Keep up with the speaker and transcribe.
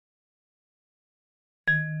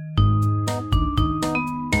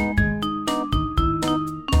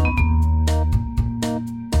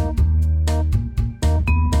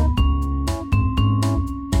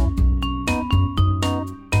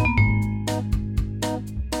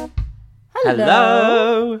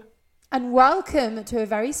Hello! And welcome to a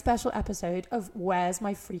very special episode of Where's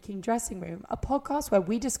My Freaking Dressing Room, a podcast where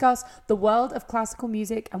we discuss the world of classical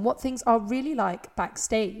music and what things are really like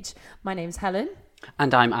backstage. My name's Helen.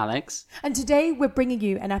 And I'm Alex. And today we're bringing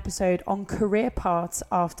you an episode on career paths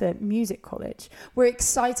after music college. We're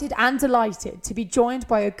excited and delighted to be joined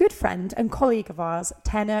by a good friend and colleague of ours,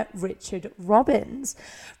 tenor Richard Robbins.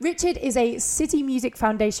 Richard is a City Music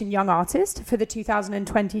Foundation Young Artist for the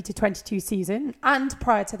 2020 to 22 season. And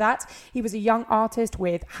prior to that, he was a young artist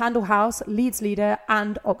with Handel House, Leeds Leader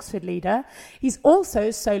and Oxford Leader. He's also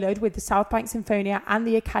soloed with the South Bank Sinfonia and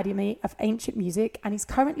the Academy of Ancient Music. And he's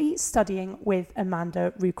currently studying with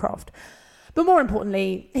Amanda Rucroft. But more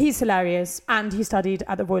importantly, he's hilarious and he studied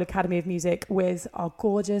at the Royal Academy of Music with our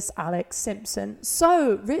gorgeous Alex Simpson.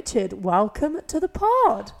 So, Richard, welcome to the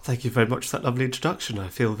pod. Thank you very much for that lovely introduction. I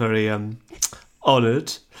feel very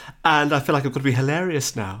honoured and I feel like I've got to be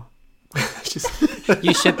hilarious now.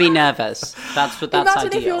 You should be nervous. That's Imagine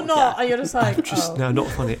ideal. if you're not and you're just like, No, not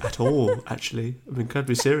funny at all, actually. I'm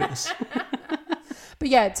incredibly serious. But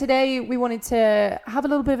yeah, today we wanted to have a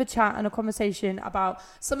little bit of a chat and a conversation about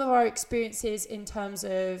some of our experiences in terms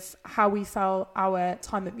of how we felt our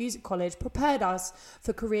time at music college prepared us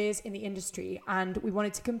for careers in the industry. And we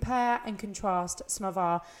wanted to compare and contrast some of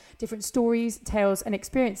our different stories, tales and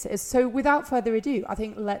experiences. So without further ado, I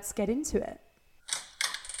think let's get into it.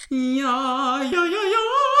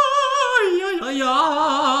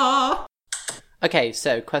 Okay,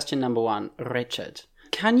 so question number one, Richard.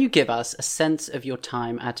 Can you give us a sense of your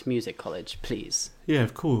time at music college, please? Yeah,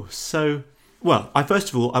 of course. So, first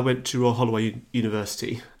of all, I went to Royal Holloway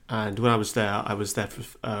University, and when I was there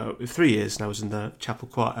for 3 years, and I was in the chapel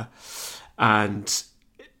choir, and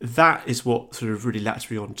that is what sort of really latched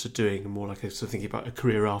me on to doing more like a sort of thinking about a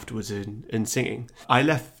career afterwards in singing. I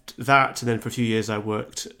left that, and then for a few years I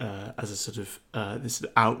worked as a sort of this sort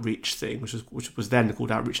of outreach thing, which was then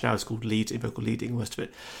called outreach. Now it's called vocal leading, most of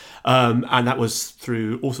it, and that was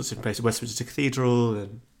through all sorts of different places, Westminster Cathedral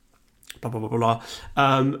and blah blah blah blah blah.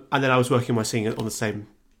 And then I was working my singing on the same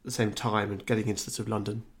time and getting into the sort of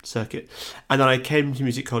London circuit. And then I came to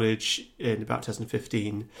music college in about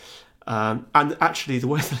 2015. And actually, the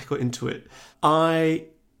way that I got into it, I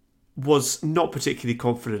was not particularly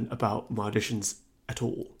confident about my auditions at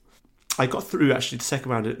all. I got through, actually, the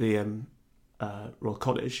second round at the Royal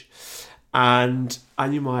College, and I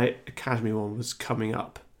knew my Academy one was coming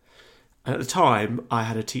up. And at the time, I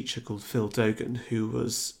had a teacher called Phil Dogan, who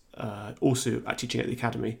was also teaching at the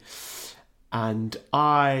Academy, and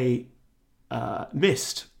I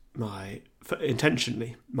missed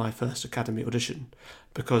intentionally my first Academy audition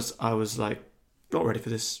because I was like, not ready for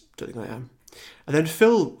this, don't think I am. And then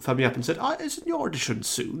Phil phoned me up and said, isn't your audition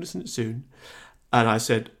soon, isn't it soon? And I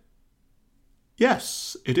said,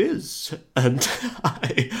 yes, it is. And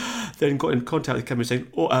I then got in contact with the Academy saying,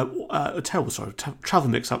 travel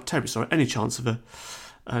mix-up, terribly sorry, any chance of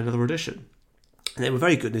another audition? And they were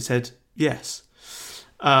very good, and they said, yes.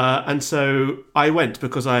 And so I went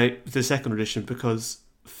the second audition because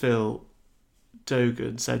Phil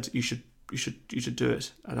Dogan said you should do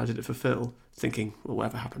it, and I did it for Phil, thinking, well,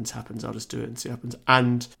 whatever happens, I'll just do it and see what happens.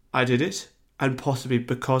 And I did it, and possibly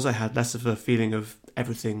because I had less of a feeling of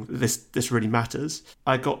everything, this really matters,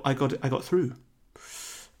 I got through.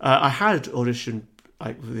 I had auditioned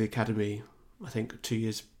with the Academy, I think 3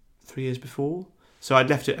 years before, so I'd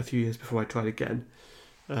left it a few years before I tried again.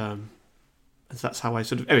 And that's how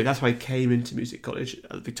that's how I came into music college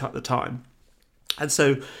at the time. And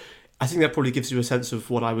so I think that probably gives you a sense of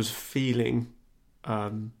what I was feeling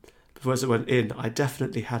before I went in. I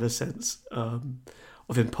definitely had a sense of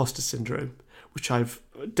imposter syndrome, which I've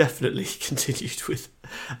definitely continued with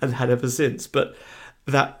and had ever since. But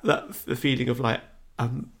that the feeling of like,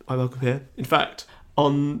 am I welcome here? In fact,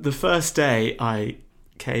 on the first day I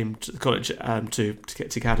came to the college to get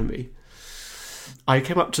to Academy, I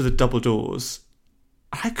came up to the double doors.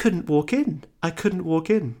 I couldn't walk in.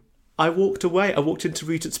 I walked away. I walked into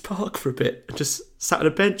Regent's Park for a bit and just sat on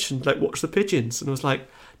a bench and watched the pigeons. And I was like,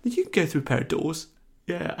 you can go through a pair of doors.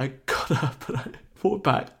 Yeah, I got up and I walked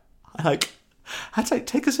back. I had to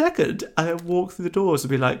take a second and then walk through the doors and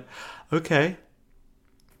be like, okay,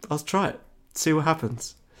 I'll try it, see what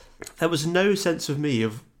happens. There was no sense of me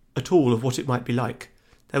at all of what it might be like.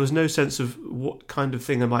 There was no sense of what kind of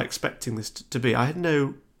thing am I expecting this to be. I had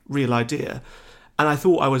no real idea. And I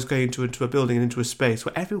thought I was going into a building and into a space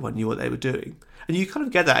where everyone knew what they were doing. And you kind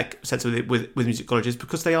of get that sense of it with music colleges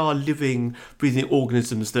because they are living, breathing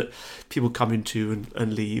organisms that people come into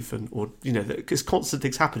and leave, there's constant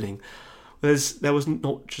things happening. There was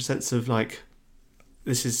not a sense of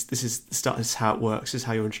this is how it works. This is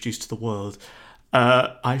how you're introduced to the world.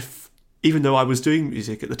 Even though I was doing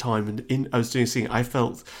music at the time and I was doing singing, I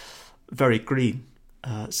felt very green.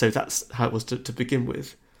 So that's how it was to begin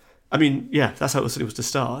with. I mean, yeah, that's how it was to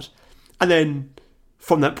start. And then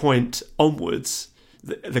from that point onwards,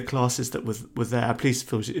 the classes that were there, please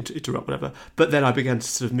feel free to interrupt, whatever. But then I began to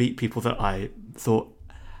sort of meet people that I thought,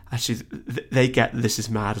 actually, they get this is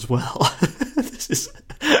mad as well.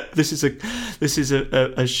 This is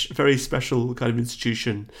a very special kind of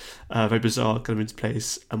institution, very bizarre kind of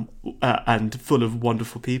place, and full of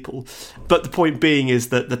wonderful people. But the point being is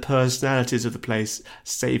that the personalities of the place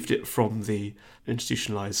saved it from the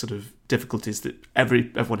institutionalized sort of difficulties that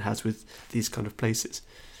everyone has with these kind of places.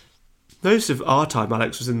 Most of our time,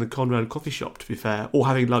 Alex, was in the Conrad coffee shop, to be fair, or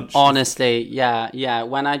having lunch. Honestly, yeah.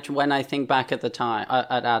 When I think back at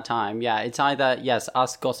our time, yeah, it's either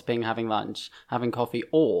us gossiping, having lunch, having coffee,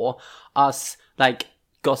 or us like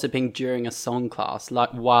gossiping during a song class,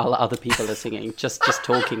 like while other people are singing, just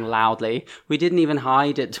talking loudly. We didn't even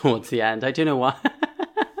hide it towards the end. I don't know why.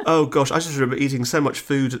 Oh gosh, I just remember eating so much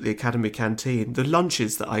food at the academy canteen. The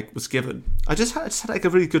lunches that I was given, I just had like a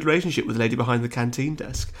really good relationship with the lady behind the canteen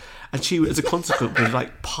desk, and she, as a consequence, would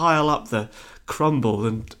like pile up the crumble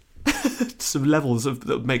and some levels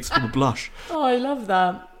that makes people blush. Oh, I love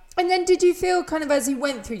that. And then, did you feel kind of as you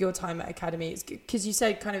went through your time at academy, because you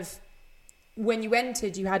said kind of when you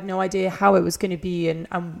entered, you had no idea how it was going to be and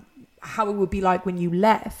how it would be like when you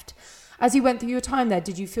left. As you went through your time there,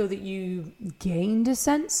 did you feel that you gained a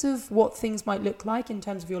sense of what things might look like in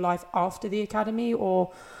terms of your life after the academy,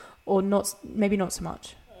 or not? Maybe not so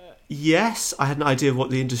much. Yes, I had an idea of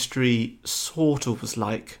what the industry sort of was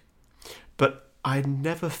like, but I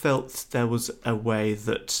never felt there was a way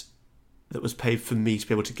that was paved for me to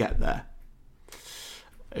be able to get there.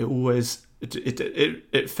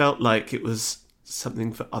 It felt like it was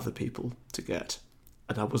something for other people to get,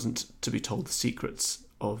 and I wasn't to be told the secrets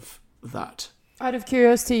of that. Out of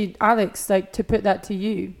curiosity, Alex, like, to put that to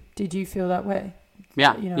you, did you feel that way?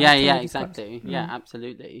 Yeah, exactly. Yeah,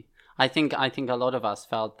 absolutely. I think a lot of us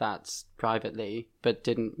felt that privately, but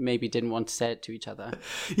didn't want to say it to each other.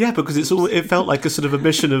 Yeah, because it felt like a sort of a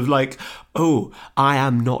mission of like, oh, I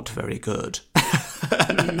am not very good.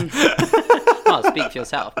 Well, speak for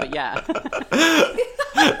yourself, but yeah.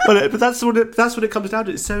 but that's what it comes down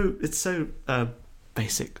to. It's so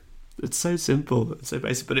basic. It's so simple, it's so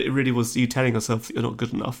basic, but it really was you telling yourself that you're not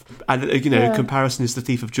good enough. And, comparison is the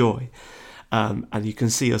thief of joy. And you can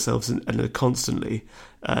see yourselves constantly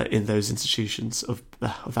in those institutions of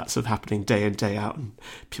that sort of happening day in, day out, and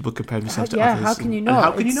people comparing themselves to others. How can you not?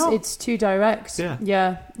 How can you not? It's too direct.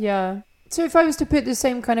 Yeah. So if I was to put the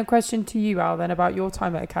same kind of question to you, Al, then about your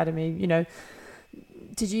time at academy,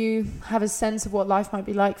 did you have a sense of what life might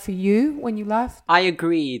be like for you when you left? I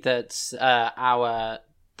agree that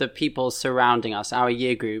the people surrounding us, our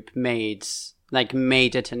year group, made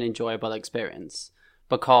it an enjoyable experience.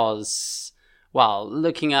 Because, well,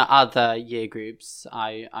 looking at other year groups,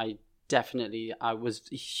 I was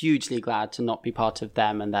hugely glad to not be part of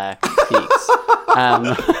them and their cliques.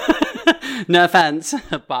 No offense,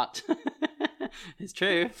 but it's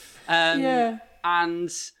true. Yeah. And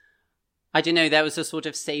I don't know, there was a sort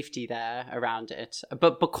of safety there around it.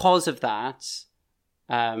 But because of that,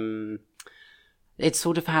 it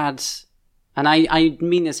sort of had, and I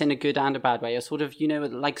mean this in a good and a bad way, a sort of,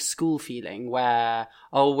 like school feeling where,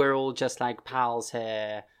 oh, we're all just like pals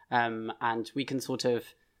here, and we can sort of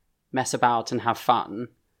mess about and have fun.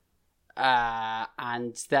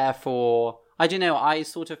 And therefore, I don't know, I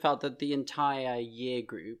sort of felt that the entire year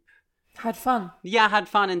group had fun. Yeah, had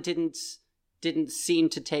fun and didn't seem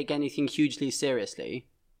to take anything hugely seriously.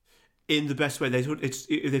 In the best way,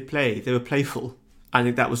 they were playful. I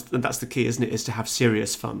think that's the key, isn't it? Is to have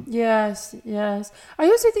serious fun. Yes. I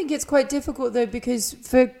also think it's quite difficult though, because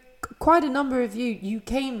for quite a number of you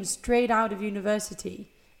came straight out of university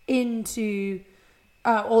into,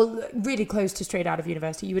 or really close to straight out of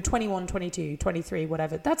university. You were 21, 22, 23,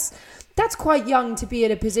 whatever. That's quite young to be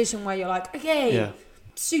in a position where you're like, okay,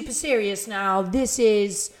 super serious now. This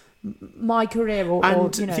is my career.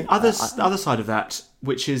 The other side of that,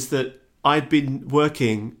 which is that I'd been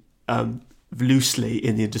working loosely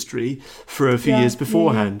in the industry for a few years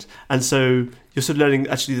beforehand, and so you're sort of learning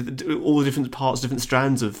actually all the different parts, different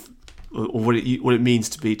strands of or what it means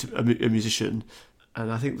to be a musician.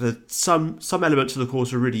 And I think that some elements of the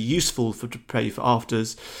course are really useful to prepare you for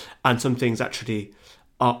afters, and some things actually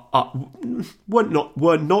weren't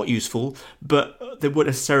not useful, but they weren't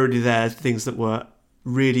necessarily there. Things that were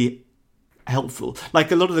really helpful,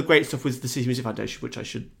 like a lot of the great stuff with the City Music Foundation, which I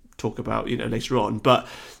should talk about later on, but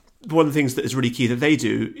one of the things that is really key that they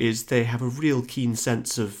do is they have a real keen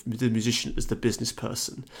sense of the musician as the business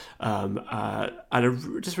person, and are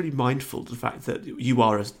just really mindful of the fact that you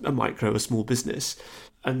are a small business,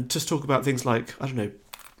 and just talk about things like, I don't know,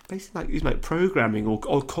 basically like programming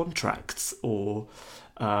or contracts or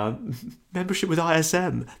membership with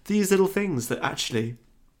ISM. These little things that actually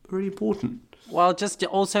are really important. Well, just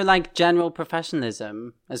also like general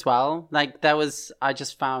professionalism as well. Like I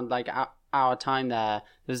just found like our time there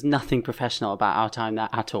was nothing professional about our time there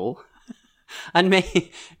at all. And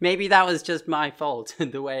maybe that was just my fault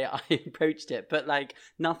in the way I approached it. But like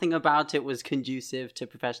nothing about it was conducive to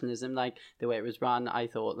professionalism. Like the way it was run, I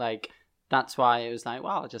thought like that's why it was like,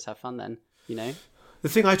 well, I'll just have fun then, you know? The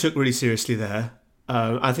thing I took really seriously there,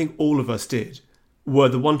 I think all of us did, were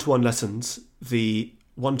the one-to-one lessons, the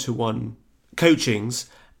one-to-one coachings,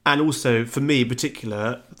 and also, for me in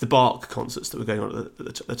particular, the Bach concerts that were going on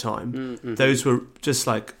at the time. Mm-hmm. Those were just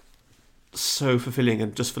like so fulfilling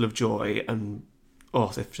and just full of joy, and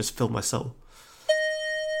they've just filled my soul.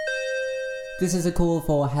 This is a call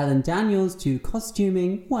for Helen Daniels to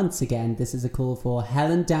costuming. Once again, this is a call for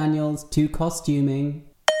Helen Daniels to costuming.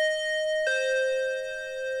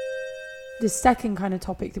 The second kind of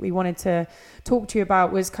topic that we wanted to talk to you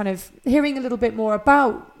about was kind of hearing a little bit more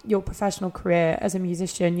about your professional career as a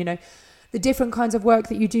musician, you know, the different kinds of work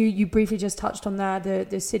that you do. You briefly just touched on that,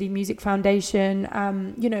 the City Music Foundation.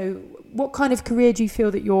 You know, what kind of career do you feel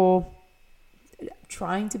that you're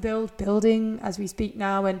trying to building as we speak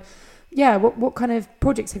now? And yeah, what kind of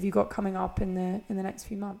projects have you got coming up in the next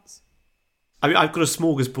few months? I mean, I've got a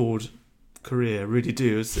smorgasbord career, really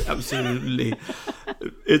do. It's absolutely,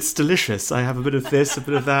 it's delicious. I have a bit of this, a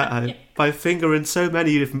bit of that. My finger in so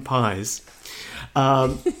many different pies.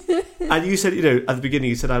 And you said, you know, at the beginning,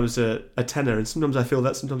 you said I was a tenor, and sometimes I feel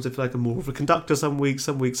that. Sometimes I feel like I'm more of a conductor. Some weeks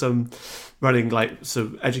I'm running like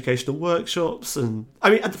some educational workshops. And I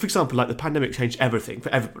mean, for example, like the pandemic changed everything for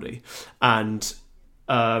everybody. And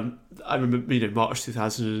I remember, you know, March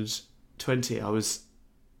 2020, I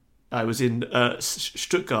was in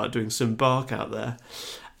Stuttgart doing some Bach out there,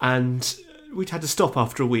 and we'd had to stop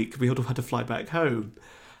after a week. We all had to fly back home,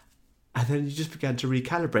 and then you just began to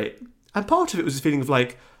recalibrate. And part of it was a feeling of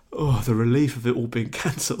like, the relief of it all being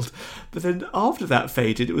cancelled. But then after that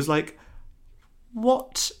faded, it was like,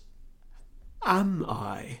 what am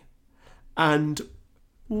I? And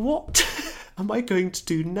what am I going to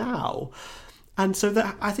do now? And so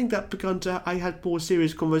that I think that I had more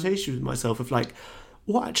serious conversations with myself of like,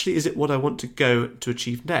 what actually is it what I want to go to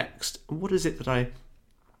achieve next? And what is it that I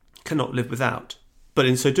cannot live without? But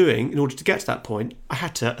in so doing, in order to get to that point, I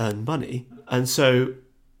had to earn money. And so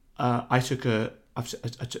I took a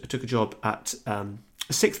job at a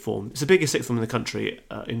sixth form. It's the biggest sixth form in the country,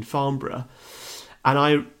 in Farnborough.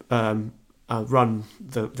 And I run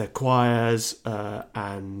their choirs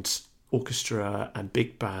and orchestra and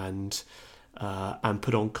big band and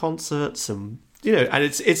put on concerts, and you know, and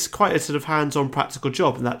it's quite a sort of hands-on practical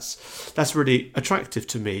job, and that's really attractive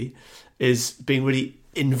to me, is being really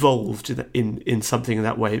involved in something in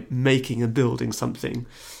that way. Making and building something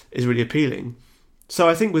is really appealing. So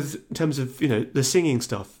I think in terms of, you know, the singing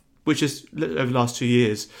stuff, which is over the last 2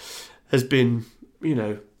 years has been, you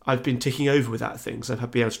know, I've been ticking over with that thing. So I've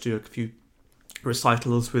been able to do a few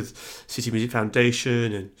recitals with City Music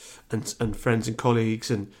Foundation and friends and colleagues,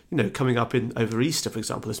 and you know, coming up over Easter, for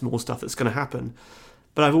example, there's more stuff that's going to happen.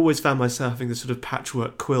 But I've always found myself having this sort of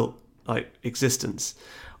patchwork quilt like existence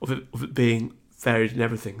of it being varied and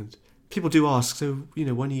everything. And people do ask, so you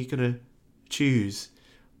know, when are you going to choose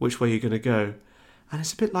which way you're going to go? And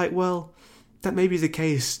it's a bit like, well, that may be the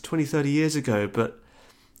case 20, 30 years ago, but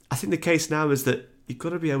I think the case now is that you've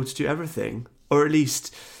got to be able to do everything, or at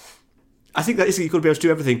least I think that is, you've got to be able to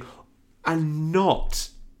do everything and not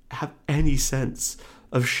have any sense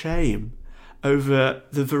of shame over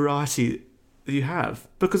the variety that you have.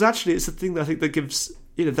 Because actually it's the thing that I think that gives,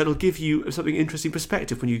 you know, that'll give you something interesting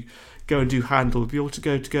perspective when you go and do Handel. Be able to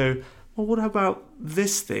go, well, what about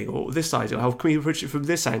this thing or this idea? How can we approach it from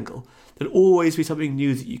this angle? There'll always be something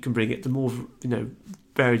new that you can bring it, the more, you know,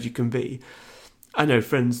 varied you can be. I know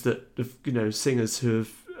friends that have, you know, singers who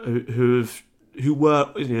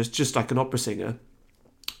were, you know, just like an opera singer,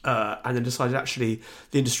 and then decided actually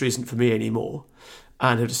the industry isn't for me anymore,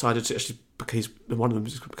 and have decided to actually, because one of them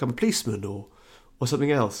has become a policeman or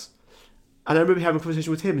something else. And I remember having a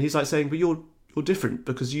conversation with him, and he's like saying, but you're different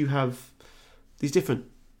because you have these different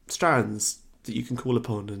strands that you can call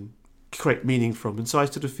upon and create meaning from. And so I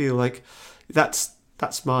sort of feel like that's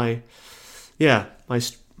my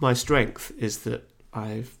strength is that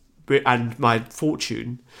and my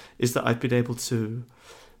fortune is that I've been able to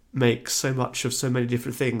make so much of so many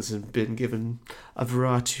different things and been given a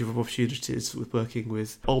variety of opportunities with working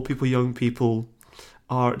with old people, young people,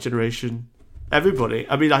 our generation, everybody.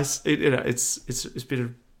 I mean, it's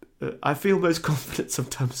been. I feel most confident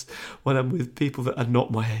sometimes when I'm with people that are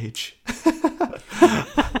not my age. That's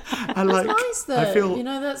nice, though. I feel,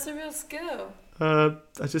 that's a real skill. I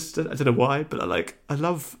don't know why, but I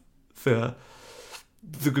love the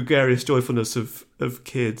gregarious joyfulness of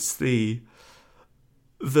kids, the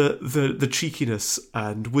cheekiness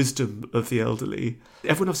and wisdom of the elderly.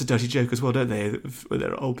 Everyone loves a dirty joke as well, don't they? When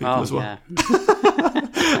they're old people as well. Yeah.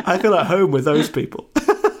 I feel at home with those people.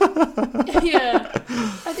 Yeah,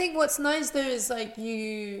 I think what's nice though is like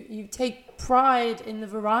you take pride in the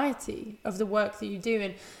variety of the work that you do,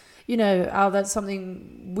 and Al, that's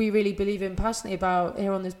something we really believe in passionately about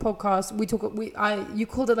here on this podcast. You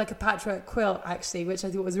called it like a patchwork quilt actually, which I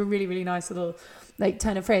thought was a really, really nice little like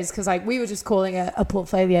turn of phrase, because like we were just calling it a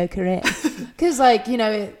portfolio career because like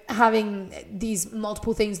having these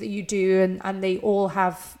multiple things that you do and they all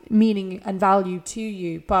have meaning and value to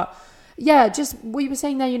you, but yeah, just what you were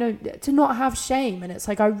saying there, to not have shame. And it's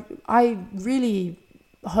like I really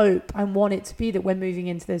hope and want it to be that we're moving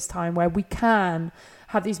into this time where we can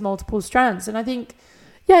have these multiple strands. And I think,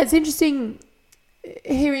 yeah, it's interesting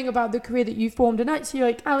hearing about the career that you formed. And actually,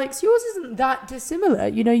 like, Alex, yours isn't that dissimilar.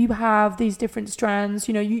 You have these different strands.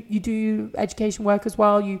 You do education work as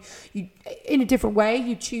well. You in a different way,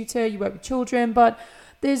 you tutor, you work with children, but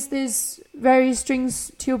there's various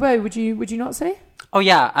strings to your bow. Would you not say? Oh,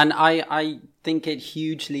 yeah. And I think it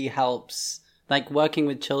hugely helps, like working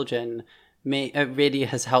with children. It really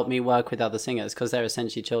has helped me work with other singers because they're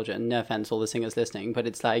essentially children. No offense, all the singers listening, but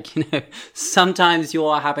it's like, sometimes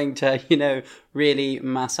you're having to, really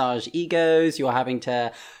massage egos. You're having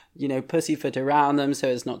to, pussyfoot around them so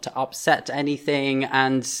as not to upset anything.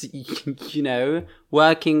 And,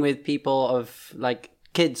 working with people of like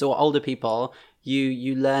kids or older people,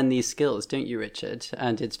 you learn these skills, don't you, Richard?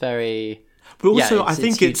 And it's very... But also, I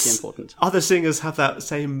think it's important. Other singers have that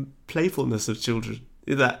same playfulness of children,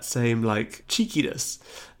 that same like cheekiness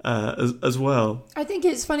as well. I think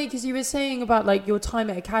it's funny because you were saying about like your time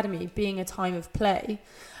at Academy being a time of play.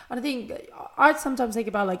 And I think I'd sometimes think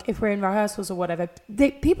about like if we're in rehearsals or whatever,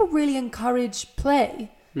 people really encourage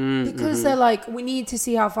play because they're like, we need to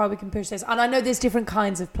see how far we can push this. And I know there's different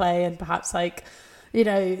kinds of play and perhaps like,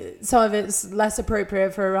 some of it's less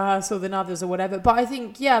appropriate for a rehearsal than others or whatever. But I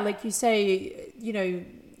think, yeah, like you say,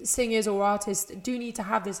 singers or artists do need to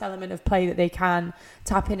have this element of play that they can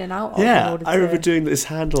tap in and out of. Yeah, I remember doing this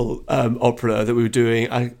Handel opera that we were doing.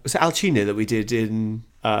 Was it Alcina that we did in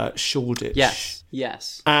Shoreditch?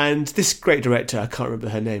 Yes. And this great director, I can't remember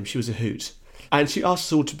her name, she was a hoot. And she asked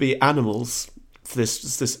us all to be animals for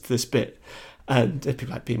this bit. And people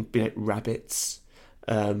like being like rabbits.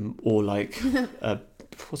 Or like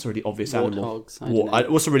what's a really obvious animal?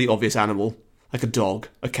 What's a really obvious animal? Like a dog,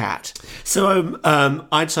 a cat. So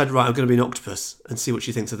I decided, right, I'm going to be an octopus and see what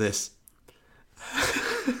she thinks of this.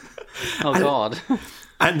 God!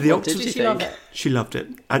 And the octopus, did she think? She loved it,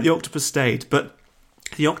 and the octopus stayed, but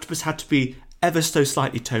the octopus had to be ever so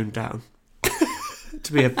slightly toned down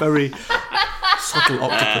to be a very subtle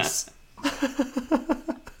octopus.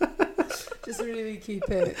 Just really keep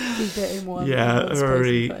it in one. Yeah, one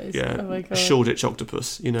very a Shoreditch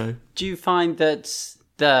octopus. Do you find that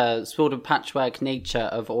the sort of patchwork nature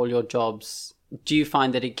of all your jobs? Do you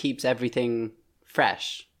find that it keeps everything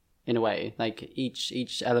fresh in a way, like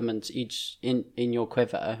each element, each in your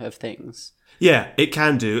quiver of things? Yeah, it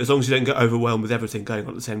can do as long as you don't get overwhelmed with everything going on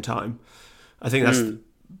at the same time. I think that's.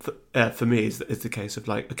 For me, is the case of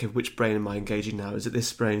like, okay, which brain am I engaging now? Is it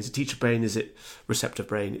this brain? Is it teacher brain? Is it receptive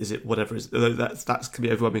brain? Is it whatever? That can be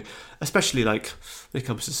overwhelming, especially like when it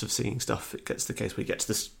comes to sort of singing stuff. It gets the case where you get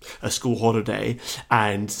to a school holiday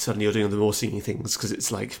and suddenly you're doing the more singing things because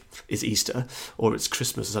it's like it's Easter or it's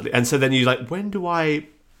Christmas or something, and so then you're like, when do I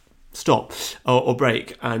stop or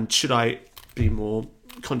break? And should I be more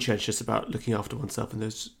conscientious about looking after oneself in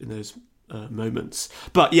those moments?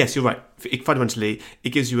 But yes, you're right. Fundamentally,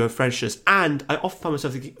 it gives you a freshness, and I often find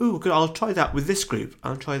myself thinking, "Oh, good, I'll try that with this group.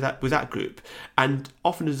 I'll try that with that group." And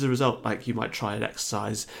often, as a result, like you might try an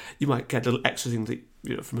exercise, you might get a little extra thing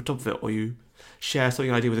that from the top of it, or you share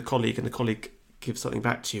something idea with a colleague, and the colleague gives something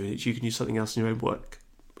back to you, and you can use something else in your own work.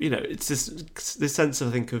 It's this sense of,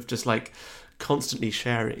 I think, of just like constantly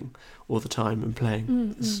sharing all the time and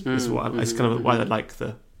playing. It's kind of why I like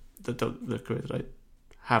the career that I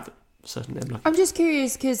have certainly I'm lucky. I'm just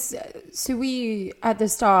curious because, so we, at the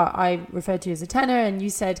start, I referred to you as a tenor and you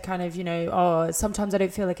said kind of, oh, sometimes I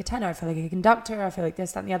don't feel like a tenor, I feel like a conductor, I feel like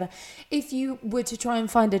this, that and the other. If you were to try and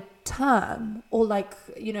find a term or like,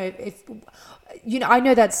 if, I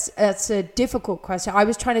know that's a difficult question. I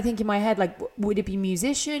was trying to think in my head, like, would it be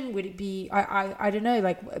musician? Would it be, I don't know,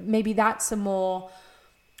 like maybe that's a more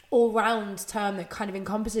all-round term that kind of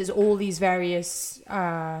encompasses all these various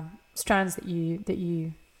strands that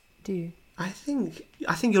you do. I think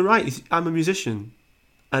you're right. I'm a musician,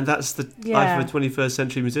 and that's the life of a 21st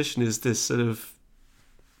century musician, is this sort of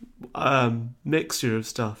mixture of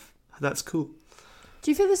stuff. That's cool.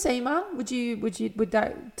 Do you feel the same, Al? Would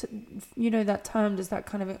that that term, does that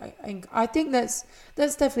kind of, I think that's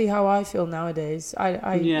definitely how I feel nowadays.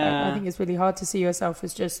 I think it's really hard to see yourself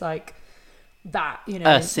as just like that,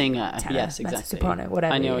 a singer, tenor, yes, exactly, soprano,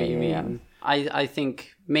 whatever. I know what you mean. Yeah. I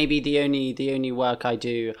think maybe the only work I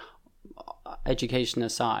do, education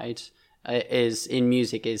aside, is in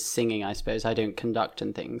music, is singing, I suppose. I don't conduct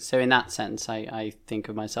and things, so in that sense I think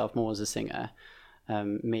of myself more as a singer,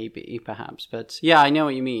 maybe, perhaps. But yeah, I know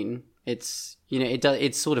what you mean. It's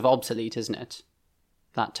it's sort of obsolete, isn't it,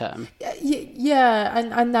 that term? Yeah,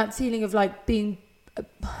 and that feeling of like being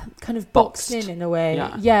kind of boxed in a way.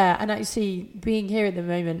 Yeah, and actually being here at the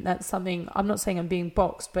moment, that's something, I'm not saying I'm being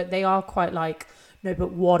boxed, but they are quite like, no,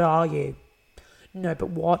 but what are you? No, but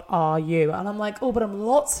what are you? And I'm like, oh, but I'm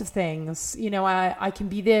lots of things. I can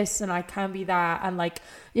be this and I can be that. And like,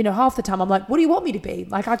 half the time I'm like, what do you want me to be?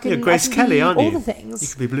 Like I can, Grace Kelly, be aren't all you? The things. You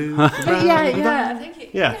could be blue. Yeah. Thank you.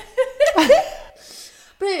 Yeah.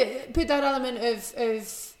 But that element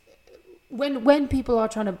of when people are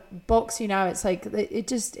trying to box you now, it's like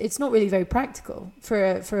it's not really very practical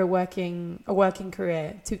for a working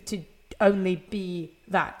career to only be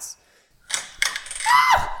that.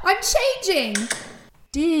 I'm changing.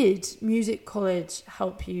 Did music college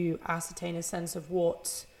help you ascertain a sense of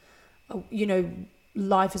what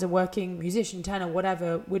life as a working musician, tenor,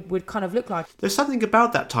 whatever would kind of look like? There's something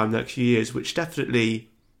about that time, that few years, which definitely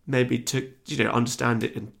made me to understand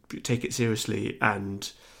it and take it seriously.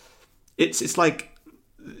 And it's like,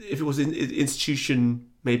 if it was an institution,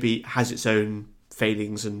 maybe has its own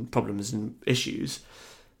failings and problems and issues,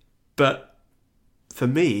 but for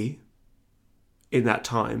me, in that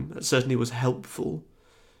time, it certainly was helpful.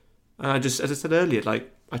 And I just, as I said earlier,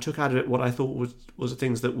 like I took out of it what I thought was the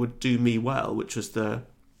things that would do me well, which was the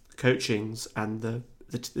coachings and the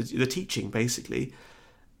teaching, basically.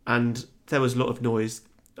 And there was a lot of noise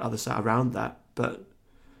other side around that, but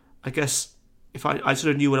I guess if I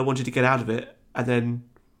sort of knew what I wanted to get out of it, and then,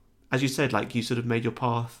 as you said, like you sort of made your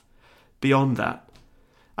path beyond that.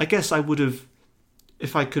 I guess I would have,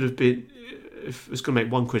 if I was going to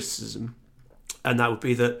make one criticism, and that would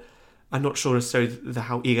be that I'm not sure necessarily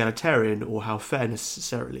how egalitarian or how fair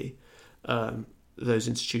necessarily those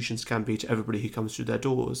institutions can be to everybody who comes through their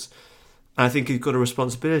doors. And I think you've got a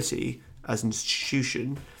responsibility as an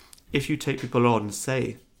institution, if you take people on and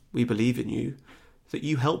say, we believe in you, that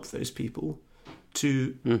you help those people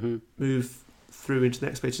to move through into the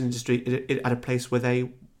next phase of the industry at a place where they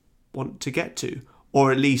want to get to.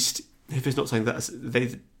 Or at least, if it's not something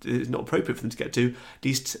that it's not appropriate for them to get to, at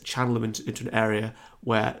least channel them into an area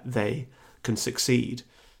where they can succeed.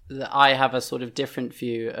 I have a sort of different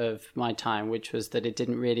view of my time, which was that it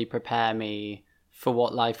didn't really prepare me for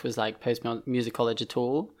what life was like post-music college at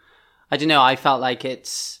all. I don't know, I felt like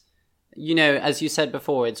it's, as you said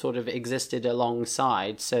before, it sort of existed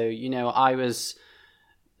alongside. So,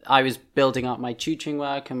 I was building up my tutoring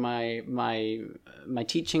work and my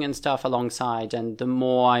teaching and stuff alongside, and the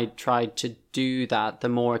more I tried to do that, the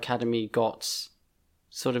more academy got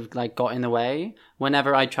in the way.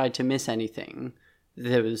 Whenever I tried to miss anything,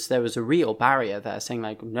 there was a real barrier there saying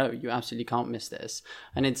like, no, you absolutely can't miss this.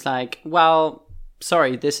 And it's like, well,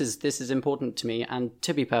 sorry, this is important to me. And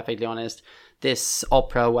to be perfectly honest, this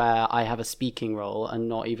opera where I have a speaking role and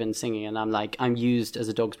not even singing, and I'm used as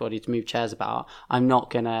a dog's body to move chairs about, I'm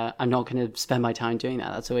not gonna spend my time doing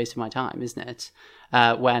that. That's a waste of my time, isn't it?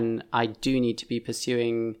 When I do need to be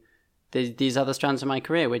pursuing these other strands of my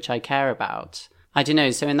career, which I care about. I don't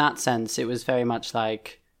know. So in that sense, it was very much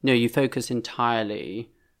like, no, you focus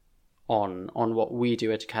entirely on what we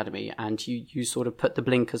do at Academy, and you sort of put the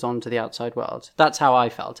blinkers on to the outside world. That's how I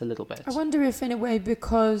felt a little bit. I wonder if in a way,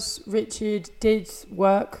 because Richard did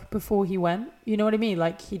work before he went, you know what I mean?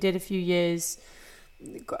 Like he did a few years,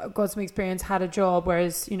 got some experience, had a job,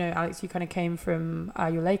 whereas, Alex, you kind of came from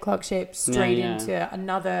your lay clerkship straight into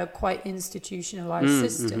another quite institutionalized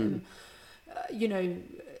system.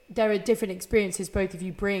 There are different experiences both of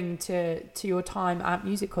you bring to your time at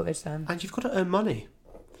music college then. And you've got to earn money.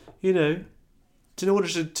 you know, in order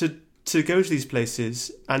to go to these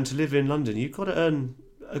places and to live in London, you've got to earn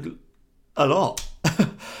a lot.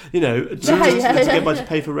 You know, to get money to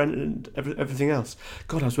pay for rent and everything else.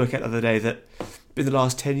 God, I was working out the other day that in the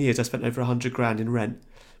last 10 years I spent over 100 grand in rent,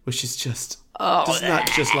 which is just doesn't that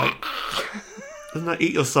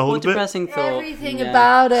eat your soul What a bit? depressing thought. Everything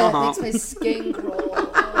about it makes my skin crawl.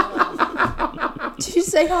 Did you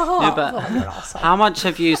say Yeah, but how much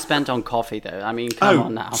have you spent on coffee, though? I mean, come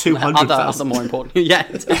on now. 200,000. Other more important. Yeah.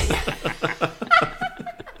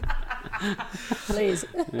 Please.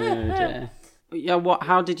 Oh, dear. Yeah.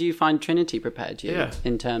 How did you find Trinity prepared you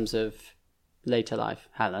in terms of later life,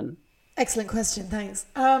 Helen? Excellent question, thanks.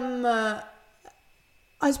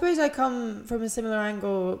 I suppose I come from a similar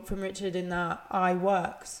angle from Richard in that I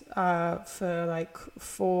worked for like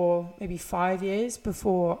 4, maybe 5 years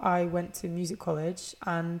before I went to music college,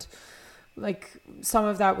 and like some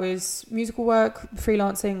of that was musical work,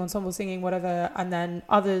 freelancing, ensemble singing, whatever, and then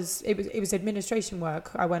others it was administration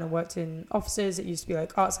work. I went and worked in offices. It used to be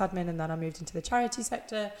like arts admin, and then I moved into the charity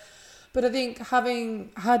sector. But I think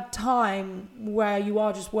having had time where you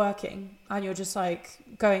are just working and you're just like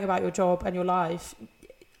going about your job and your life,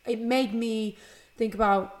 it made me think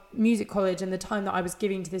about music college and the time that I was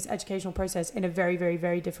giving to this educational process in a very, very,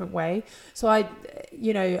 very different way. So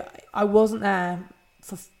I wasn't there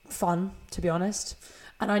for fun, to be honest.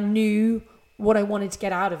 And I knew what I wanted to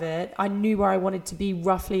get out of it. I knew where I wanted to be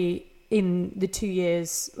roughly in the 2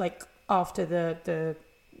 years, like after the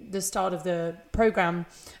start of the program.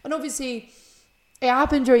 And obviously it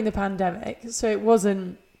happened during the pandemic, so it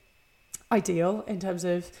wasn't ideal in terms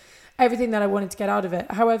of everything that I wanted to get out of it.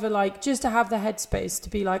 However, like just to have the headspace to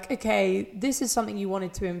be like, okay, this is something you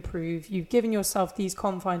wanted to improve. You've given yourself these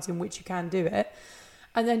confines in which you can do it,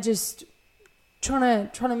 and then just trying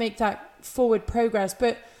to make that forward progress.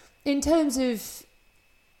 But in terms of,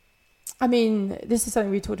 I mean, this is something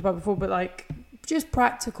we talked about before, but like just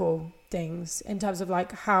practical things in terms of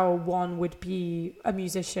like how one would be a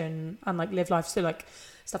musician and like live life. So like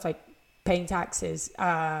stuff like paying taxes,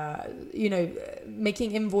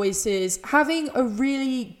 making invoices, having a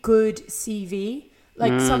really good CV,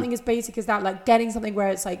 like something as basic as that, like getting something where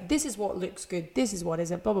it's like, this is what looks good, this is what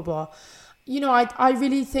isn't, blah, blah, blah. You know, I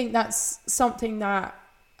really think that's something that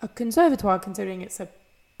a conservatoire, considering it's a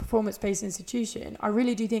performance-based institution, I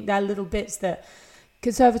really do think there are little bits that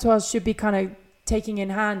conservatoires should be kind of taking in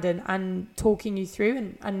hand and talking you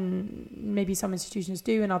through, and maybe some institutions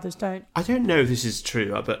do and others don't. I don't know if this is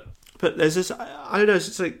true, but there's this, I don't know,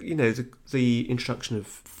 it's like, you know, the introduction of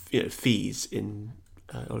fees in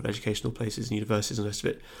a lot of educational places and universities and the rest of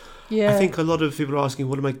it. Yeah. I think a lot of people are asking,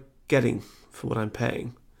 what am I getting for what I'm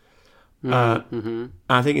paying?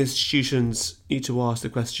 I think institutions need to ask the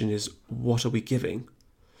question is, what are we giving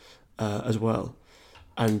as well?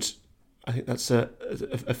 And I think that's a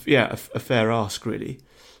fair ask, really.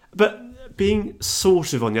 But being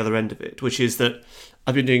sort of on the other end of it, which is that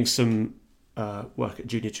I've been doing some work at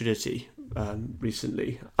Junior Trinity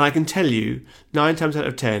recently. And I can tell you, 9 times out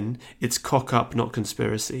of 10, it's cock up, not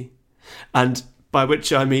conspiracy. And by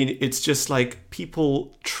which I mean it's just like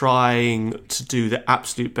people trying to do the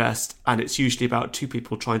absolute best, and it's usually about 2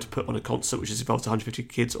 people trying to put on a concert which is involved 150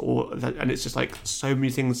 kids, and it's just like so many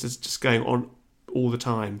things is just going on all the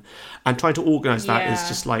time, and trying to organise that is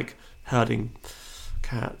just like herding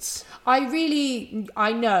cats. I know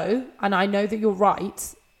that you're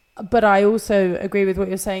right, but I also agree with what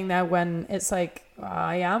you're saying there when it's like,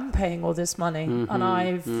 I am paying all this money and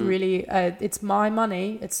I've really, it's my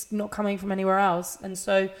money. It's not coming from anywhere else. And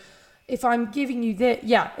so if I'm giving you this,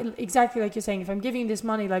 exactly like you're saying, if I'm giving you this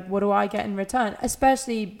money, like what do I get in return?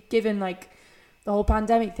 Especially given like the whole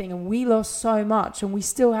pandemic thing, and we lost so much and we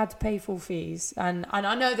still had to pay full fees. And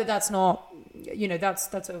I know that that's not,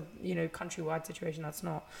 that's a, countrywide situation. That's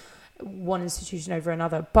not one institution over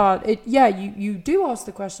another, but you do ask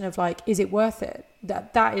the question of like, is it worth it?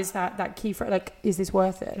 That is that key for like, is this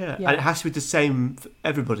worth it? And it has to be the same for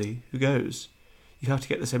everybody who goes. You have to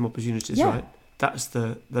get the same opportunities, right? That's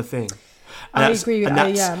the thing. And I agree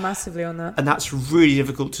massively on that. And that's really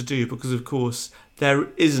difficult to do because, of course, there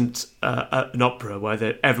isn't an opera where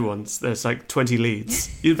there's like 20 leads.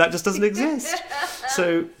 That just doesn't exist.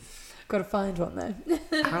 So got to find one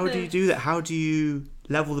though. How do you do that? How do you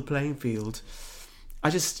level the playing field?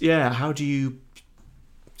 How do you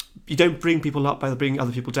don't bring people up by bringing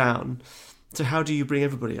other people down. So how do you bring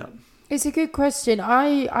everybody up? It's a good question.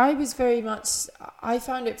 I was very much, I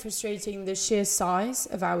found it frustrating, the sheer size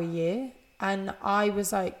of our year. And I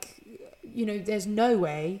was like, there's no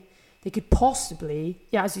way they could possibly,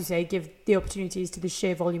 as you say, give the opportunities to the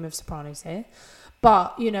sheer volume of sopranos here.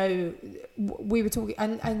 But, you know, we were talking,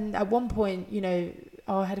 and at one point, you know,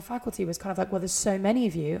 our head of faculty was kind of like, well, there's so many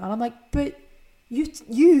of you. And I'm like, but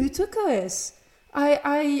you took us.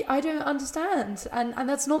 I don't understand. And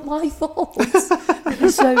that's not my fault.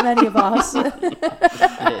 There's so many of us.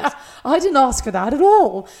 I didn't ask for that at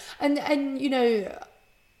all. And you know,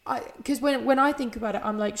 because when I think about it,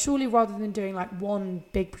 I'm like, surely rather than doing like one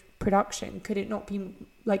big production, could it not be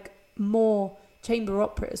like more chamber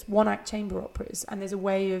operas, one act chamber operas? And there's a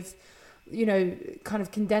way of, you know, kind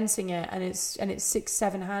of condensing it, and it's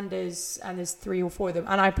 6-7 handers, and there's 3 or 4 of them.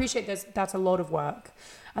 And I appreciate that's a lot of work,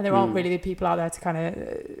 and there aren't really the people out there to kind of,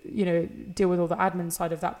 you know, deal with all the admin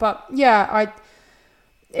side of that. But yeah,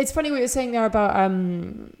 it's funny what you're saying there about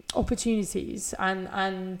opportunities,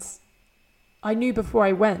 and I knew before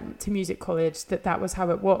I went to music college that was how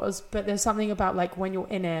it was. But there's something about like when you're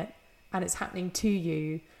in it and it's happening to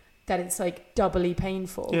you, that it's like doubly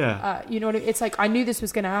painful. Yeah. You know what I mean? It's like, I knew this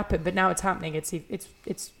was going to happen, but now it's happening.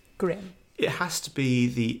 It's grim. It has to be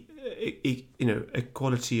the, you know,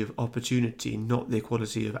 equality of opportunity, not the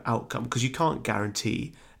equality of outcome, because you can't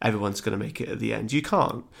guarantee everyone's going to make it at the end. You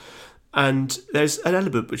can't. And there's an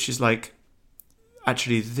element which is like,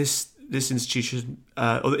 actually, this institution,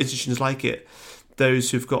 or institutions like it,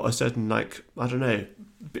 those who've got a certain, like, I don't know,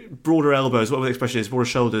 broader elbows, whatever the expression is, broader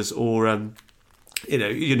shoulders, or you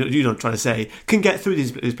know what I'm trying to say, can get through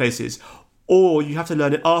these places. Or you have to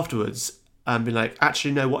learn it afterwards and be like,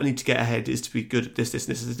 actually, no, what I need to get ahead is to be good at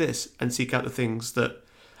this, and seek out the things that,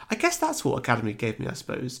 I guess that's what Academy gave me, I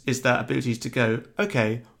suppose, is that ability to go,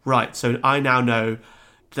 okay, right, so I now know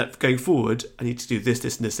that going forward, I need to do this,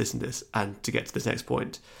 and this, and to get to this next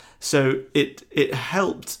point. So it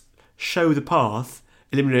helped show the path,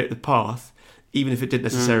 illuminate the path, even if it didn't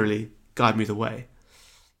necessarily guide me the way.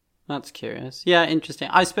 That's curious. Yeah, interesting.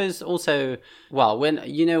 I suppose also, well, when,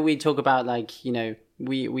 you know, we talk about like, you know,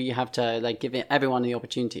 we have to like give everyone the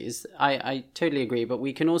opportunities. I totally agree, but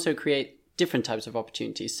we can also create different types of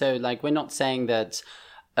opportunities. So like, we're not saying that,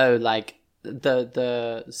 oh, like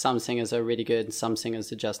the some singers are really good, some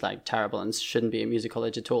singers are just like terrible and shouldn't be in music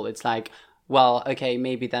college at all. It's like, well, okay,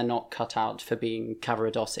 maybe they're not cut out for being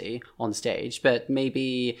Cavaradossi on stage, but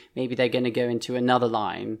maybe they're going to go into another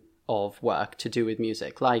line of work to do with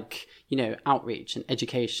music, like, you know, outreach and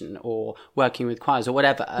education, or working with choirs or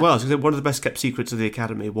whatever. Well, one of the best kept secrets of the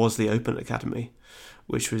Academy was the Open Academy,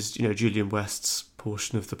 which was, you know, Julian West's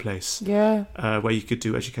portion of the place. Yeah. Where you could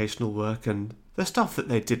do educational work, and the stuff that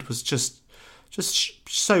they did was just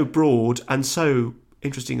so broad and so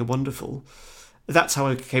interesting and wonderful. That's how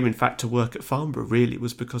I came, in fact, to work at Farnborough, really,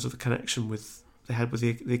 was because of the connection they had with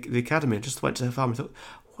the Academy. I just went to Farnborough and thought,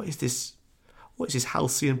 what is this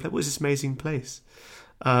halcyon place? What is this amazing place?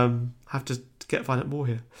 Have to find out more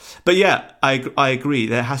here. But yeah, I agree.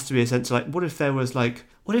 There has to be a sense of like, what if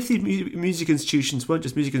the music institutions weren't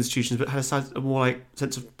just music institutions, but had a more like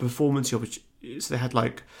sense of performance of it? So they had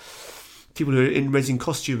like people who are in raising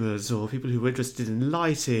costumers, or people who were interested in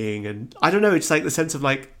lighting, and I don't know. It's like the sense of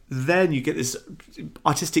like, then you get this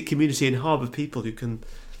artistic community and hub of people who can,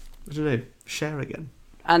 I don't know, share again.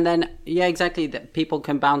 And then, yeah, exactly, that people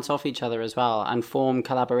can bounce off each other as well and form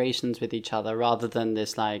collaborations with each other, rather than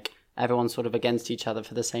this, like, everyone's sort of against each other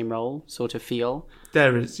for the same role sort of feel.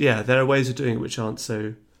 There are ways of doing it which aren't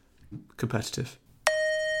so competitive.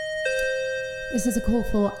 This is a call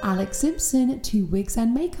for Alex Simpson to wigs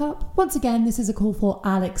and makeup. Once again, this is a call for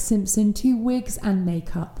Alex Simpson to wigs and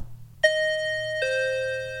makeup.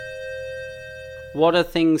 What are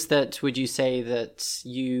things that would you say that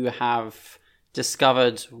you have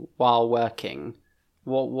discovered while working?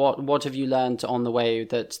 What have you learned on the way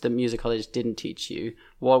that the music college didn't teach you?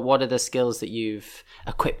 What are the skills that you've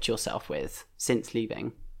equipped yourself with since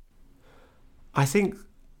leaving? I think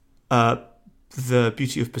the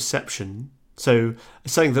beauty of perception. So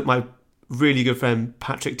it's something that my really good friend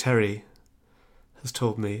Patrick Terry has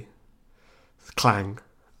told me. Clang.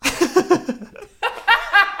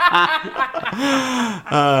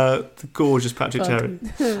 The gorgeous Patrick Terry.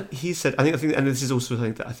 He said, I think, and this is also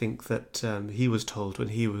something that I think that he was told when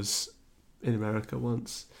he was in America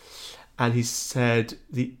once. And he said,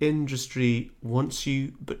 the industry wants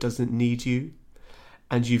you but doesn't need you,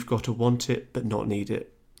 and you've got to want it but not need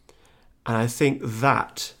it. And I think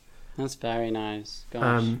that's very nice.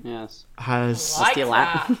 Gosh, yes. Has like steal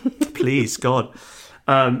that. Please, God,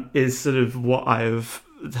 is sort of what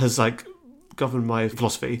has like governed my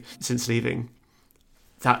philosophy since leaving.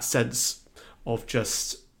 That sense of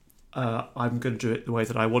just I'm going to do it the way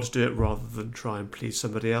that I want to do it, rather than try and please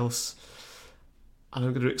somebody else. And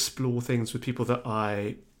I'm going to explore things with people that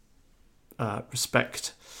I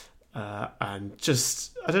respect, and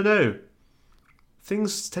just, I don't know,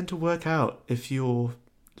 things tend to work out if you're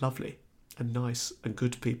lovely and nice and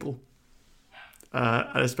good to people.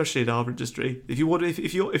 And especially in our industry, if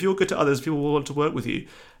you're good to others, people will want to work with you.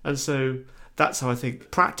 And so that's how I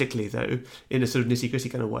think. Practically, though, in a sort of nitty-gritty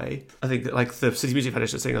kind of way, I think that, like the City Music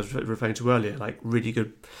Foundation thing I was referring to earlier, like really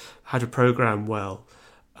good, how to program well,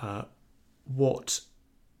 what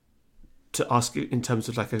to ask in terms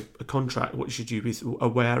of like a contract, what should you be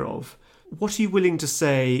aware of, what are you willing to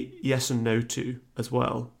say yes and no to as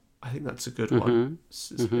well. I think that's a good one.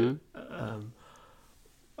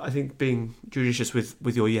 I think being judicious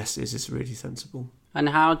with your yeses is really sensible. And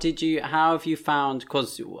how have you found,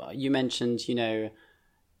 because you mentioned,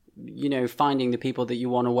 finding the people that you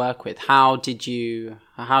want to work with, how did you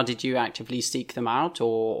actively seek them out,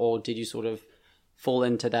 or did you sort of fall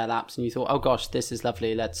into their laps and you thought, oh gosh, this is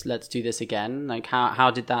lovely, let's do this again? Like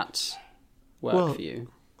how did that work for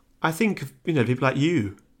you? I think, people like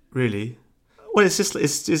you, really. Well, it's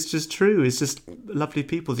just true. It's just lovely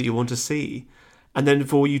people that you want to see. And then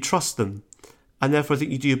therefore you trust them. And therefore I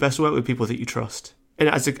think you do your best work with people that you trust.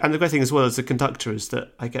 And the great thing as well as a conductor is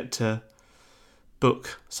that I get to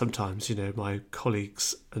book sometimes, my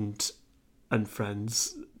colleagues and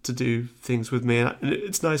friends to do things with me. And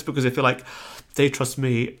it's nice because I feel like they trust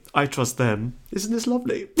me, I trust them. Isn't this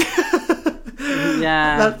lovely?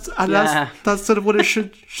 Yeah. That's sort of what it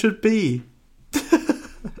should be.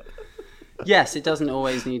 Yes, it doesn't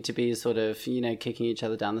always need to be sort of, kicking each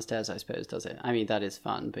other down the stairs, I suppose, does it? I mean, that is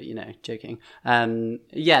fun, but, joking.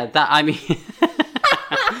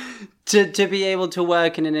 To be able to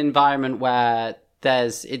work in an environment where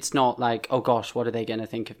it's not like, oh gosh, what are they going to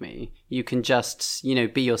think of me? You can just,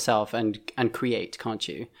 be yourself and create, can't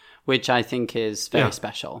you? Which I think is very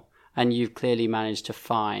special. And you've clearly managed to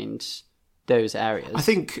find those areas. I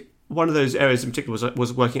think one of those areas in particular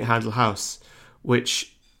was working at Handel House,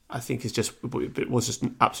 which I think it was just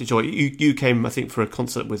an absolute joy. You came, I think, for a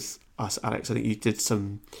concert with us, Alex. I think you did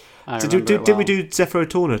some. Did we do Zephyr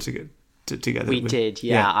Torna together? We did.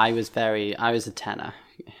 Yeah. I was a tenor.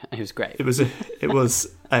 It was great. It was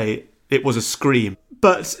a scream.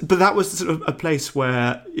 But that was sort of a place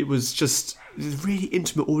where it was just really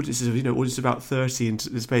intimate audiences of audiences about 30 in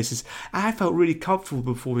the spaces. And I felt really comfortable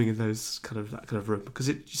performing in that kind of room because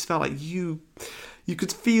it just felt like you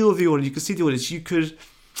could feel the audience, you could see the audience, you could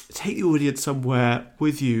take the audience somewhere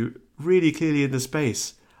with you really clearly in the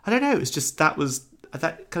space. I don't know, it's just that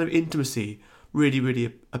kind of intimacy really,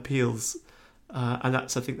 really appeals. And I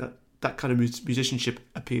think that kind of musicianship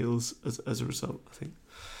appeals as a result, I think.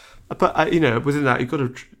 But, within that, you've got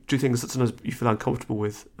to do things that sometimes you feel uncomfortable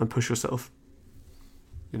with and push yourself.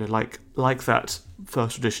 Like that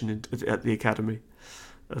first audition at the Academy,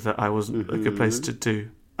 that I wasn't a good place to do.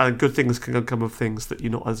 And good things can come of things that you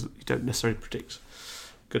don't necessarily predict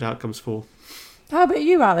good outcomes for. How about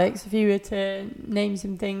you, Alex? If you were to name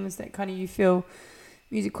some things that kind of you feel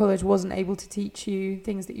music college wasn't able to teach you,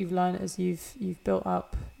 things that you've learned as you've built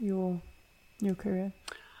up your career.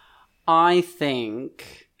 I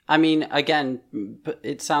think, again,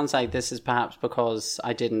 it sounds like this is perhaps because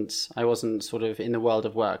I wasn't sort of in the world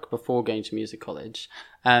of work before going to music college.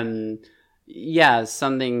 Something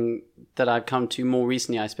that I've come to more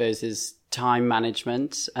recently, I suppose, is time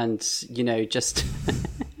management and, just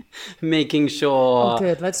making sure... Oh,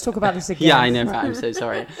 good. Let's talk about this again. Yeah, I know, right? I'm so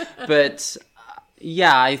sorry. But...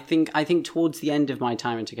 I think towards the end of my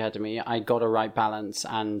time at Academy, I got a right balance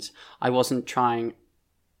and I wasn't trying...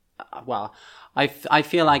 I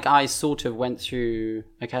feel like I sort of went through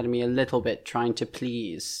Academy a little bit trying to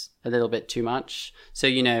please a little bit too much. So,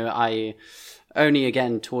 I only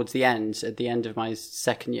again towards the end, at the end of my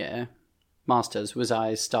second year Masters, was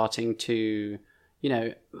I starting to,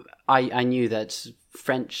 I knew that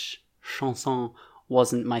French chanson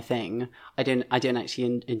wasn't my thing. I didn't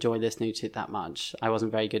actually enjoy listening to it that much. I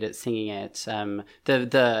wasn't very good at singing it.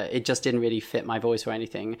 It just didn't really fit my voice or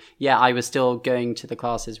anything. Yeah, I was still going to the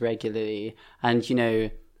classes regularly and,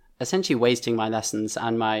 essentially wasting my lessons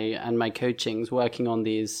and my coachings working on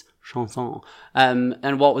these chansons.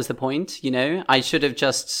 And what was the point? I should have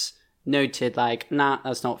just noted like, nah,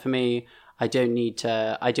 that's not for me. I don't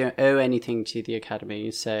owe anything to the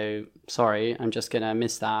Academy. So sorry, I'm just going to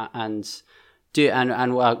miss that and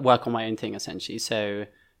work on my own thing essentially. So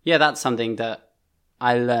yeah, that's something that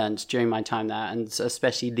I learned during my time there, and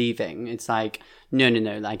especially leaving. It's like no,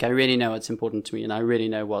 like I really know what's important to me, and I really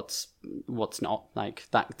know what's not. Like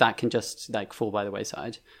that can just like fall by the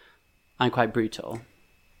wayside. I'm quite brutal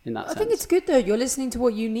in that sense. I think it's good though. You're listening to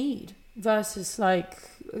what you need versus like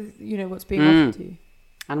what's being offered to you,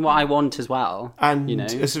 and what I want as well. And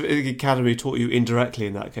the Academy taught you indirectly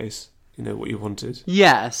in that case. what you wanted.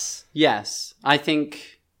 Yes. I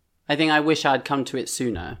think I wish I'd come to it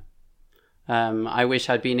sooner. I wish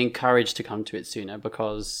I'd been encouraged to come to it sooner,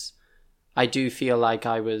 because I do feel like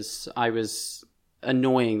I was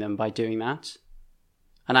annoying them by doing that,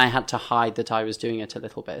 and I had to hide that I was doing it a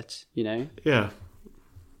little bit. Yeah,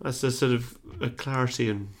 that's a sort of a clarity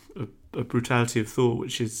and a brutality of thought,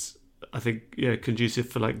 which is, I think, conducive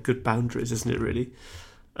for like good boundaries, isn't it? Really.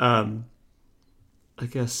 I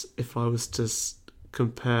guess if I was to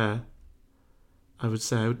compare, I would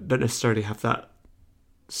say I don't necessarily have that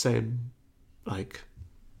same like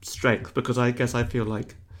strength, because I guess I feel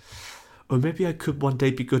like, oh, maybe I could one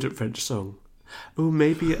day be good at French song. Oh,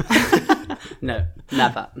 maybe. No,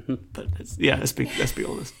 never. But let's be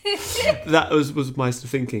honest. That was my sort of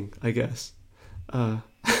thinking, I guess. I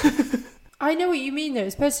know what you mean though,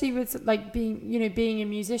 especially with like being a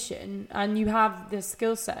musician and you have this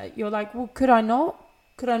skill set. You're like, well, could I not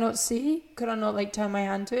see? Could I not like turn my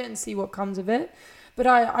hand to it and see what comes of it? But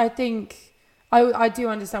I think I do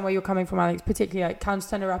understand where you're coming from, Alex, particularly like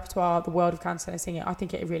countertenor repertoire, the world of countertenor singing. I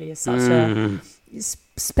think it really is such a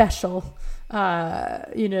special,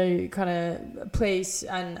 kind of place,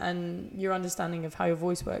 and your understanding of how your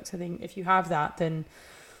voice works. I think if you have that, then,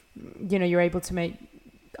 you're able to make,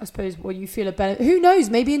 I suppose, you feel a benefit. Who knows?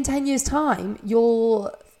 Maybe in 10 years' time,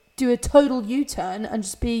 you'll do a total U-turn and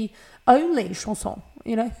just be only chanson.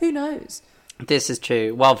 Who knows? This is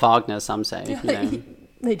true. Well, Wagner, some say.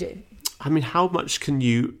 They do. I mean, how much can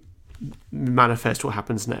you manifest what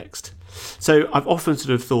happens next? So I've often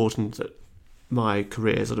sort of thought, and that my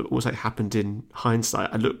career sort of almost like happened in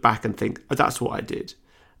hindsight. I look back and think, oh, that's what I did.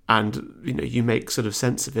 And, you make sort of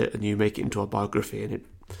sense of it and you make it into a biography, and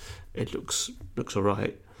it looks all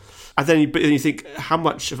right. And then you think, how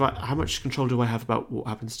much control do I have about what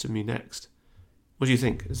happens to me next? What do you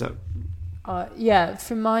think? Is that...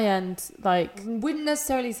 from my end, like, wouldn't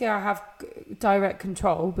necessarily say I have direct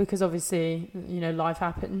control, because obviously, life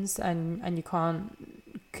happens and you can't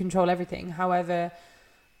control everything. However,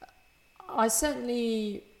 I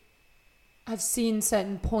certainly have seen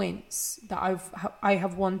certain points that I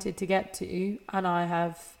have wanted to get to, and I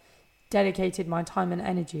have dedicated my time and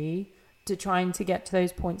energy to trying to get to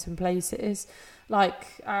those points and places. Like,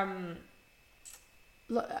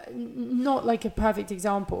 not like a perfect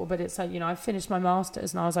example, but it's like, I finished my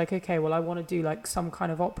master's and I was like, okay, well, I want to do like some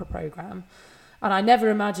kind of opera program, and I never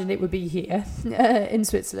imagined it would be here in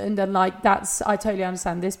Switzerland. And like, I totally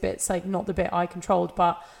understand this bit's like not the bit I controlled,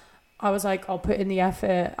 but I was like, I'll put in the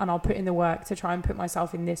effort and I'll put in the work to try and put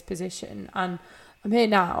myself in this position. And I'm here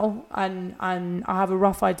now, and I have a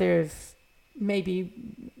rough idea of maybe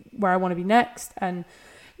where I want to be next, and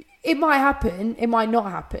it might happen, it might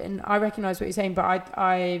not happen. I recognise what you're saying, but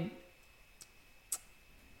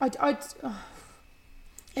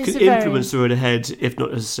could influence the road ahead, if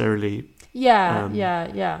not necessarily. Yeah.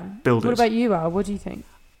 Build it. What about you, Al? What do you think?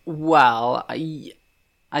 Well,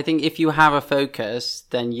 I think if you have a focus,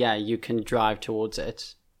 then you can drive towards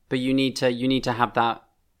it. But you need to have that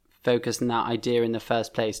focus and that idea in the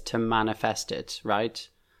first place to manifest it, right?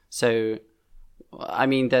 So, I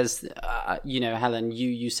mean, there's, Helen,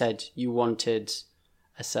 you said you wanted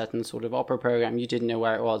a certain sort of opera program. You didn't know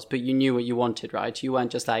where it was, but you knew what you wanted, right? You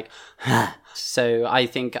weren't just like, So I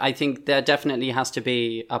think there definitely has to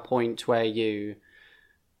be a point where you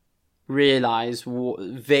realize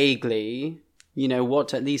vaguely,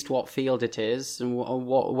 what field it is, and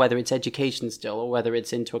whether it's education still, or whether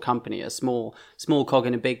it's into a company, a small cog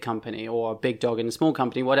in a big company, or a big dog in a small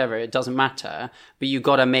company, whatever, it doesn't matter. But you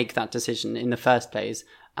got to make that decision in the first place,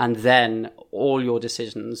 and then all your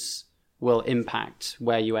decisions will impact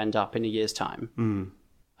where you end up in a year's time.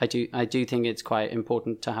 I do think it's quite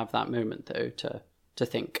important to have that moment, though, to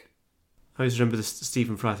think. I always remember the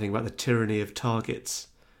Stephen Fry thing about the tyranny of targets,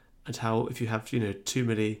 and how if you have too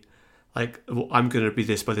many, like, well, I'm going to be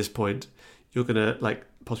this by this point, you're going to like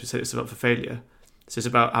possibly set yourself up for failure. So it's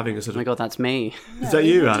about having a sort of... Oh my God, that's me. Is that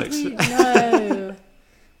you, Alex? No.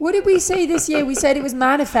 What did we say this year? We said it was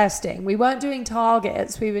manifesting. We weren't doing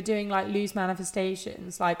targets. We were doing like loose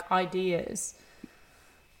manifestations, like ideas.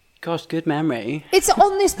 Gosh, good memory. It's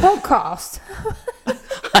on this podcast.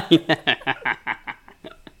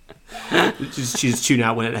 Just tune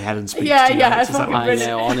out when Helen speaks. Yeah. I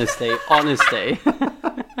know, honestly.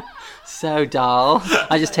 So dull.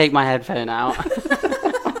 I just take my headphone out.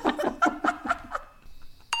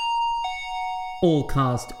 All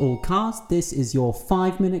cast, this is your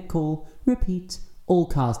 5-minute call. Repeat. All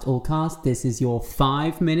cast, this is your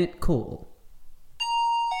 5-minute call.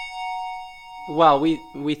 Well,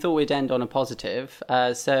 we thought we'd end on a positive.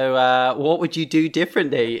 So what would you do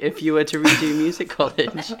differently if you were to redo music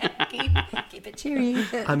college? Keep it cheery.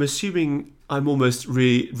 I'm assuming I'm almost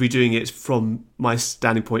redoing it from my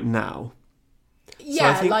standing point now.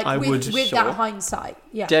 Yeah, think like I with would- that hindsight.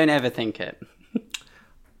 Yeah. Don't ever think it.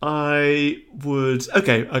 I would...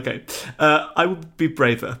 Okay. I would be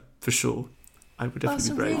braver, for sure. I would That's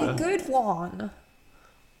definitely a be braver. really good one.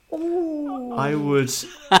 Ooh. I would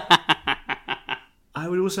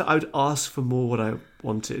ask for more what I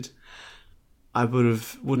wanted. I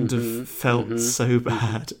wouldn't have felt so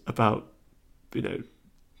bad about,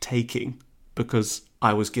 taking because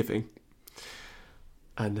I was giving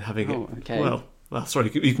and having it. Okay. Well, sorry,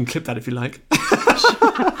 you can clip that if you like.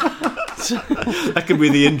 That could be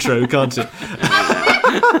the intro, can't it?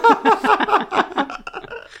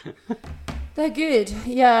 They're good.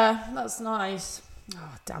 Yeah, that's nice.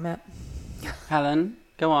 Oh, damn it. Helen,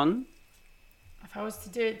 go on. If I was to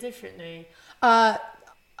do it differently, I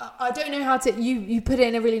don't know how to. You put it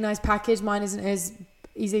in a really nice package. Mine isn't as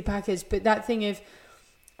easily packaged, but that thing of,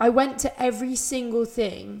 I went to every single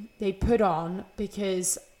thing they put on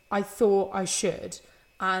because I thought I should,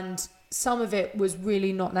 and some of it was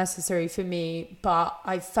really not necessary for me, but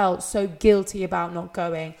I felt so guilty about not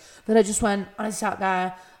going that I just went and I sat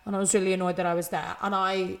there and I was really annoyed that I was there. And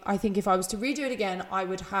I think if I was to redo it again, I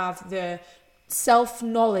would have the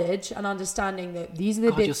self-knowledge and understanding that these are the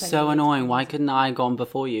God, bits. you're so annoying. Why couldn't I have gone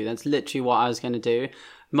before you? That's literally what I was going to do.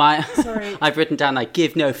 Sorry. I've written down, like,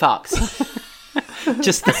 give no fucks.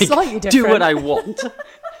 Just slightly like, do different. what I want.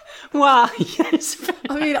 Well, yes.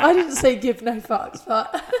 I mean, I didn't say give no fucks,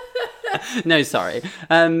 but... No, sorry.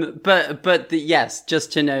 Yes,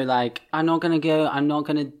 just to know, like, I'm not going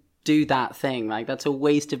to do that thing. Like, that's a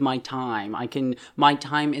waste of my time. My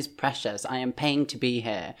time is precious. I am paying to be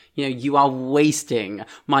here. You are wasting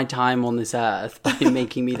my time on this earth by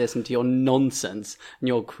making me listen to your nonsense and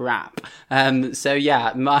your crap. So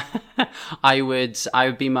yeah, I would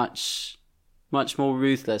be much more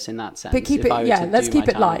ruthless in that sense. But keep it, let's keep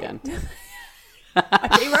it light.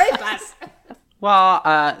 Okay, ruthless.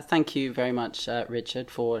 Well, thank you very much, Richard,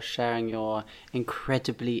 for sharing your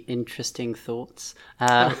incredibly interesting thoughts.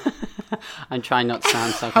 I'm trying not to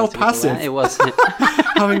sound sarcastic. How passive. It was.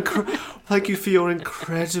 Thank you for your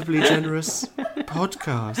incredibly generous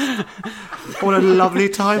podcast. What a lovely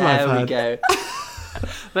time I've had. There we go.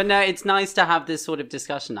 But no, it's nice to have this sort of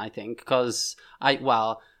discussion, I think, because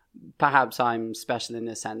perhaps I'm special in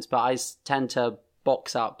this sense, but I tend to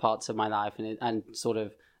box out parts of my life and sort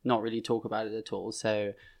of not really talk about it at all.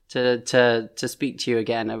 So to speak to you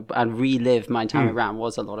again and relive my time around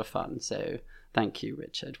was a lot of fun. So thank you,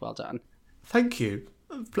 Richard. Well done. Thank you.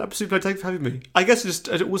 Absolutely, thanks for having me. I guess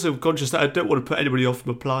I'm also conscious that I don't want to put anybody off from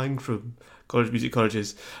applying from music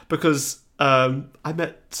colleges, because I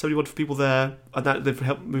met so many wonderful people there, and that they've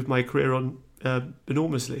helped move my career on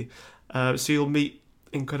enormously. So you'll meet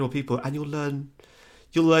incredible people, and you'll learn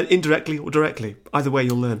indirectly or directly. Either way,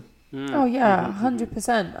 you'll learn. Oh yeah,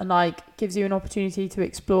 100%, and like gives you an opportunity to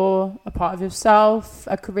explore a part of yourself,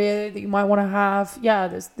 a career that you might want to have. Yeah,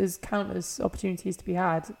 there's countless opportunities to be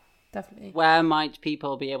had. Definitely. Where might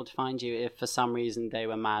people be able to find you if for some reason they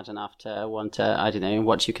were mad enough to want to, I don't know,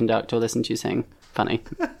 watch you conduct or listen to you sing? Funny.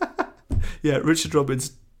 Yeah,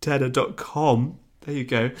 richardrobinstenor.com. There you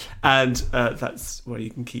go. And that's where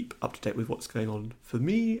you can keep up to date with what's going on for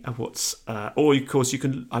me and what's... or, of course,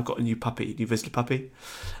 I've got a new visitor puppy.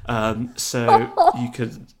 So you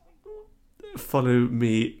can follow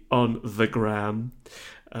me on the gram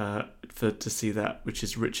to see that, which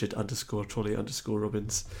is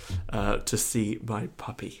Richard_Trolley_Robbins, to see my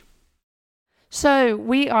puppy. So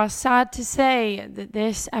we are sad to say that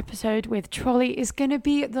this episode with Trolley is going to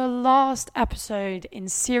be the last episode in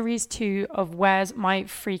series 2 of Where's My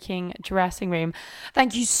Freaking Dressing Room.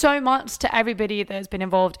 Thank you so much to everybody that has been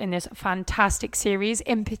involved in this fantastic series.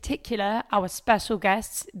 In particular, our special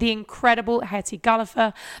guests, the incredible Hetty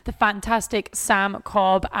Gullifer, the fantastic Sam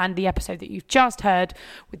Cobb, and the episode that you've just heard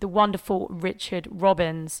with the wonderful Richard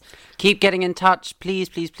Robbins. Keep getting in touch. Please,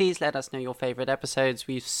 please, please let us know your favourite episodes.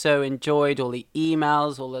 We've so enjoyed all the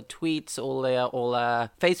emails, all the tweets, all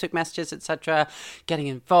the Facebook messages, etc. Getting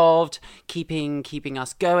involved, keeping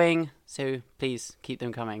us going. So please keep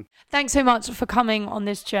them coming. Thanks so much for coming on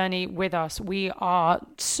this journey with us. We are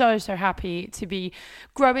so happy to be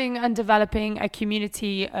growing and developing a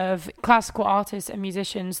community of classical artists and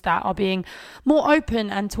musicians that are being more open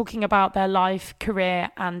and talking about their life,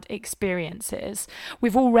 career and experiences.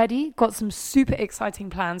 We've already got some super exciting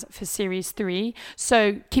plans for Series 3,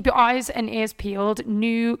 so keep your eyes and ears peeled.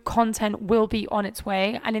 New content will be on its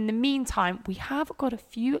way, and in the meantime, we have got a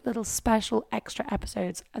few little special extra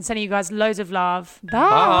episodes and sending you guys loads of love.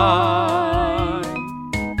 Bye.